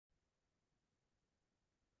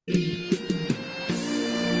弟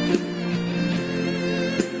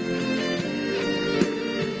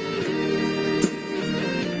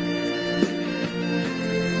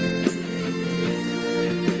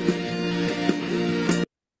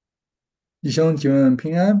兄姐妹们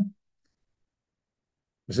平安，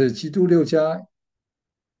我是基督六家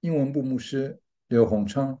英文部牧师刘鸿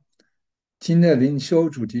昌。今天的灵修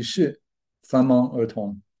主题是繁忙儿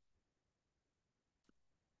童。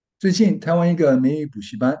最近台湾一个美语补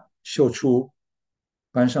习班秀出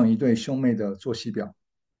班上一对兄妹的作息表：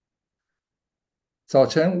早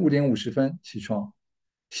晨5点50分起床，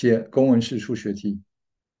写公文式数学题，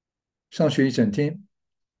上学一整天，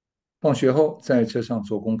放学后在车上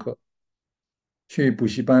做功课，去补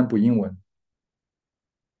习班补英文，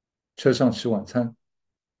车上吃晚餐，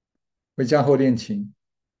回家后练琴，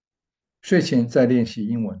睡前再练习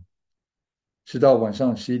英文，直到晚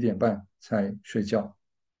上11点半才睡觉。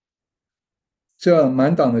这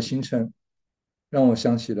满档的行程让我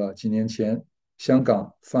想起了几年前香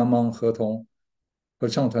港繁忙合同合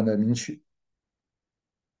唱团的名曲，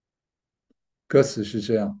歌词是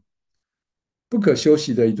这样：不可休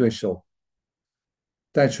息的一对手，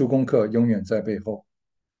带出功课永远在背后，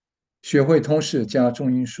学会通识加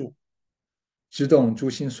重音数，只懂珠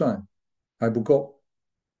心算还不够，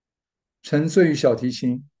沉醉于小提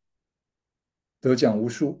琴，得奖无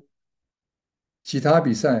数，吉他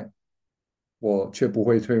比赛我却不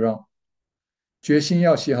会退让，决心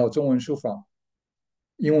要写好中文书法，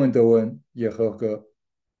英文德文也合格。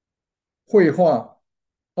绘画、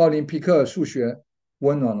奥林匹克数学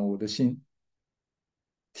温暖了我的心，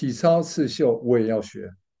体操、刺绣我也要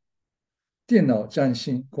学，电脑占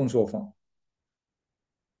星工作坊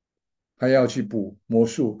还要去补魔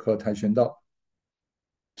术和跆拳道，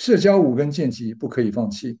社交舞跟剑击不可以放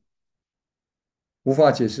弃。无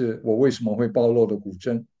法解释我为什么会暴露的古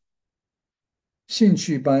筝，兴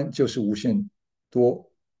趣班就是无限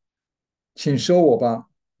多，请收我吧，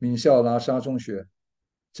名校拉沙中学，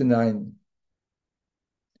真的爱你。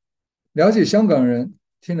了解香港人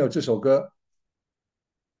听了这首歌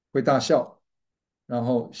会大笑，然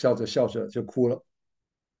后笑着笑着就哭了。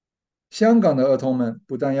香港的儿童们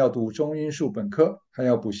不但要读中英数本科，还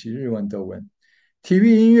要补习日文、德文，体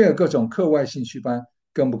育、音乐各种课外兴趣班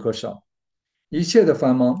更不可少。一切的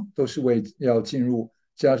繁忙都是为要进入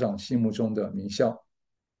家长心目中的名校。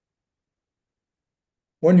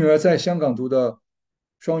我女儿在香港读的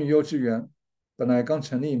双语幼稚园，本来刚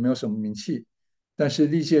成立，没有什么名气，但是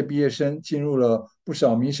历届毕业生进入了不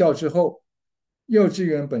少名校之后，幼稚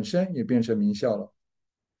园本身也变成名校了。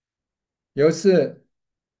有一次，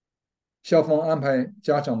校方安排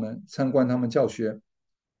家长们参观他们教学，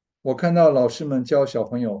我看到老师们教小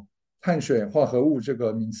朋友碳水化合物这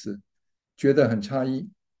个名词，觉得很诧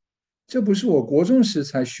异。这不是我国中时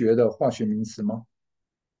才学的化学名词吗？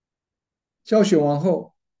教学完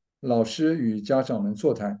后，老师与家长们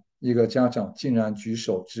座谈，一个家长竟然举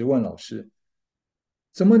手质问老师：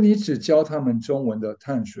怎么你只教他们中文的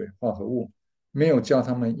碳水化合物，没有教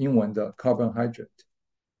他们英文的 carbohydrate？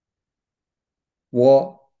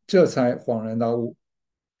我这才恍然大悟，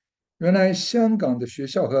原来香港的学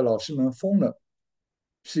校和老师们疯了，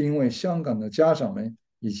是因为香港的家长们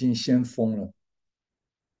已经先疯了。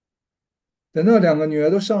等到两个女儿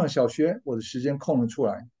都上了小学，我的时间空了出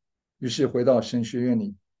来，于是回到神学院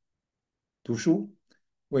里读书，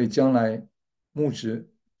为将来牧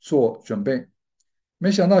职做准备。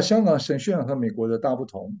没想到香港神学院和美国的大不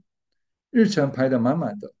同，日程排得满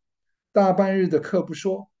满的，大半日的课不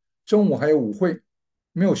说，中午还有舞会，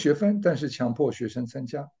没有学分，但是强迫学生参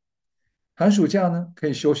加。寒暑假呢，可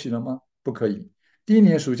以休息了吗？不可以。第一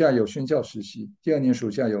年暑假有宣教实习，第二年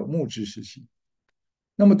暑假有牧职实习。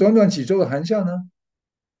那么短短几周的寒假呢？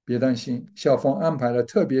别担心，校方安排了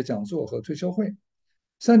特别讲座和退休会。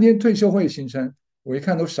3天退休会行程，我一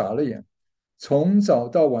看都傻了眼。从早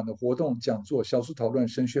到晚的活动、讲座、小组讨论、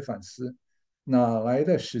神学反思，哪来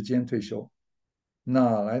的时间退休？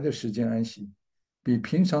哪来的时间安息？比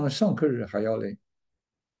平常的上课日还要累。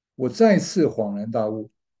我再次恍然大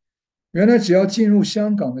悟，原来只要进入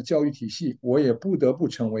香港的教育体系，我也不得不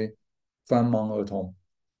成为繁忙儿童。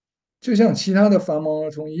就像其他的繁忙儿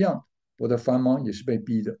童一样，我的繁忙也是被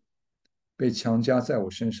逼的，被强加在我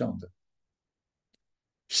身上的。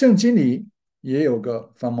圣经里也有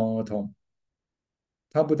个繁忙儿童，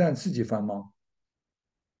他不但自己繁忙，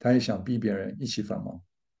他也想逼别人一起繁忙。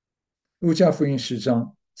路加福音10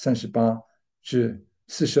章38至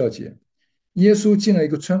42节，耶稣进了一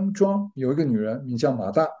个村庄，有一个女人名叫马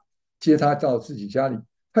大，接他到自己家里。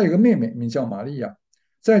他有个妹妹名叫玛利亚，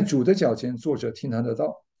在主的脚前坐着听他的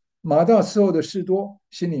道。马大伺候的事多，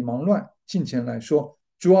心里忙乱，进前来说：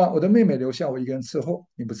主啊，我的妹妹留下我一个人伺候，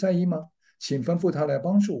你不在意吗？请吩咐她来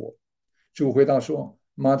帮助我。主回答说：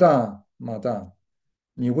马大，马大，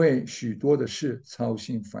你为许多的事操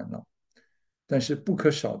心烦恼，但是不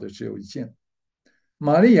可少的只有一件。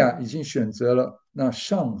玛利亚已经选择了那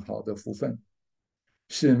上好的福分，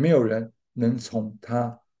是没有人能从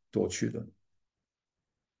她夺去的。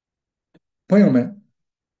朋友们，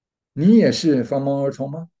你也是繁忙儿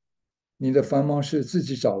童吗？你的繁忙是自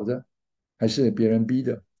己找的，还是别人逼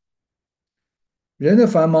的？人的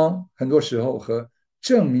繁忙很多时候和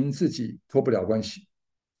证明自己脱不了关系。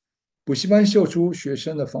补习班秀出学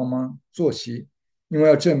生的繁忙作息，因为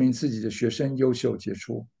要证明自己的学生优秀杰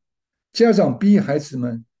出。家长逼孩子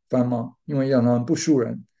们繁忙，因为让他们不输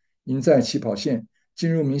人，赢在起跑线，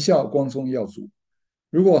进入名校光宗耀祖。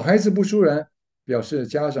如果孩子不输人，表示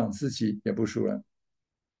家长自己也不输人。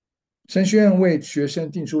神学院为学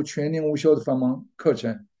生定出全年无休的繁忙课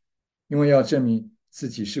程，因为要证明自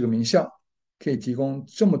己是个名校，可以提供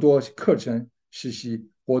这么多课程、实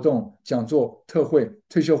习活动、讲座、特会、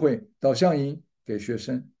退休会、导向营给学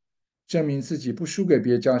生，证明自己不输给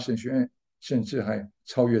别家神学院，甚至还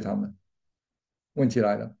超越他们。问题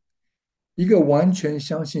来了，一个完全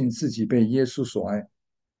相信自己被耶稣所爱、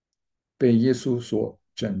被耶稣所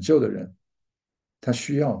拯救的人，他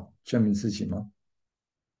需要证明自己吗？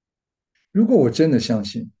如果我真的相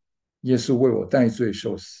信耶稣为我代罪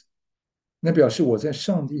受死，那表示我在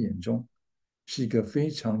上帝眼中是一个非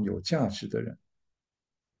常有价值的人，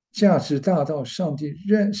价值大到上帝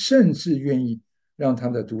甚至愿意让他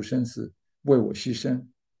的独生子为我牺牲，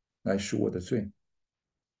来赎我的罪。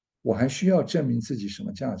我还需要证明自己什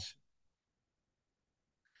么价值？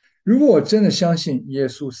如果我真的相信耶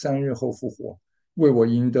稣3日后复活，为我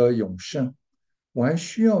赢得永生，我还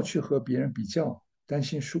需要去和别人比较，担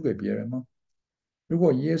心输给别人吗？如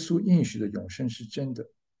果耶稣应许的永生是真的，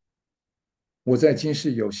我在今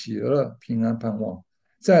世有喜乐、平安、盼望，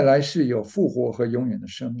在来世有复活和永远的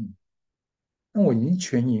生命，那我已经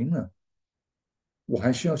全赢了，我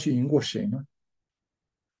还需要去赢过谁呢？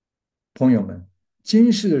朋友们，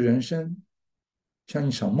今世的人生像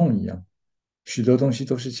一场梦一样，许多东西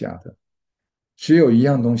都是假的，只有一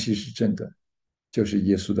样东西是真的，就是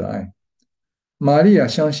耶稣的爱。玛利亚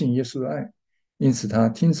相信耶稣的爱，因此她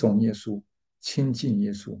听从耶稣，亲近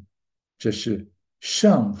耶稣，这是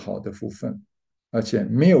上好的福分，而且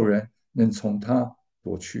没有人能从她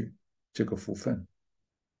夺去这个福分。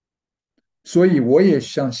所以我也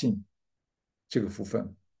相信这个福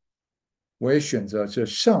分，我也选择这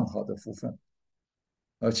上好的福分，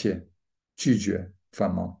而且拒绝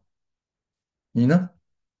繁忙。你呢？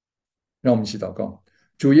让我们一起祷告。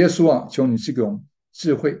主耶稣啊，求你赐给我们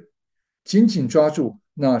智慧，紧紧抓住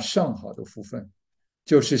那上好的福分，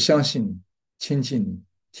就是相信你、亲近你、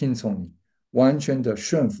听从你，完全的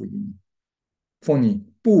顺服于你。奉你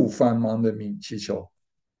不繁忙的名祈求，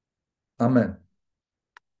阿门。